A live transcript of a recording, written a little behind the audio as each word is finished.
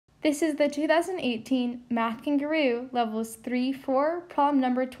This is the 2018 Math Kangaroo Levels 3-4 problem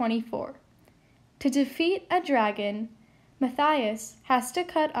number 24. To defeat a dragon, Mathias has to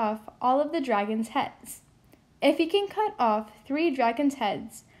cut off all of the dragon's heads. If he can cut off 3 dragons'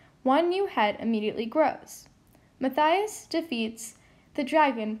 heads, 1 new head immediately grows. Mathias defeats the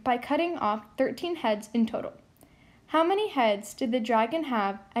dragon by cutting off 13 heads in total. How many heads did the dragon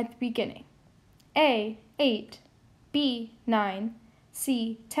have at the beginning? A. 8, B. 9,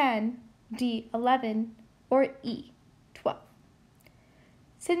 C. 10, D. 11, or E. 12.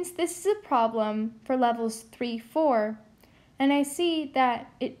 Since this is a problem for levels 3-4, and I see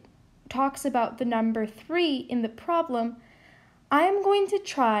that it talks about the number 3 in the problem, I am going to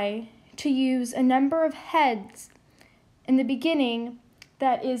try to use a number of heads in the beginning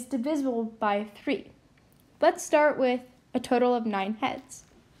that is divisible by 3. Let's start with a total of 9 heads.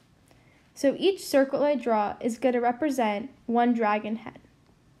 So each circle I draw is going to represent 1 dragon head.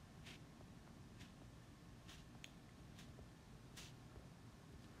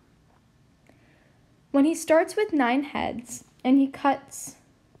 When he starts with 9 heads and he cuts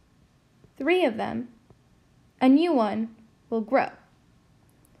 3 of them, a new one will grow.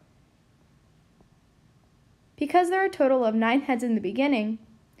 Because there are a total of 9 heads in the beginning,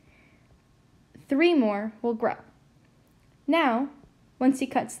 3 more will grow. Now, once he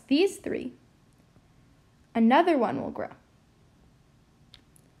cuts these 3, another one will grow,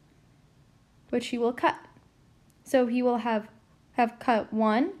 which he will cut. So he will have cut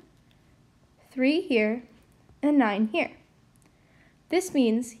 1, 3 here, and 9 here. This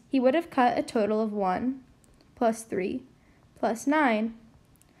means he would have cut a total of 1 plus 3 plus 9,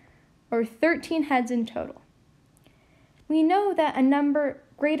 or 13 heads in total. We know that a number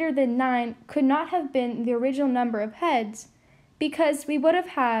greater than 9 could not have been the original number of heads because we would have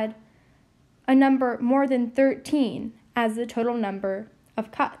had a number more than 13 as the total number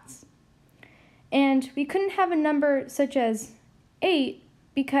of cuts. And we couldn't have a number such as 8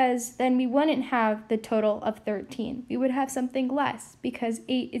 because then we wouldn't have the total of 13. We would have something less because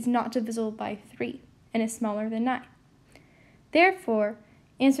 8 is not divisible by 3 and is smaller than 9. Therefore,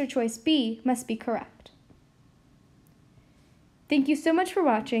 answer choice B must be correct. Thank you so much for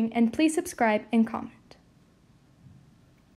watching, and please subscribe and comment.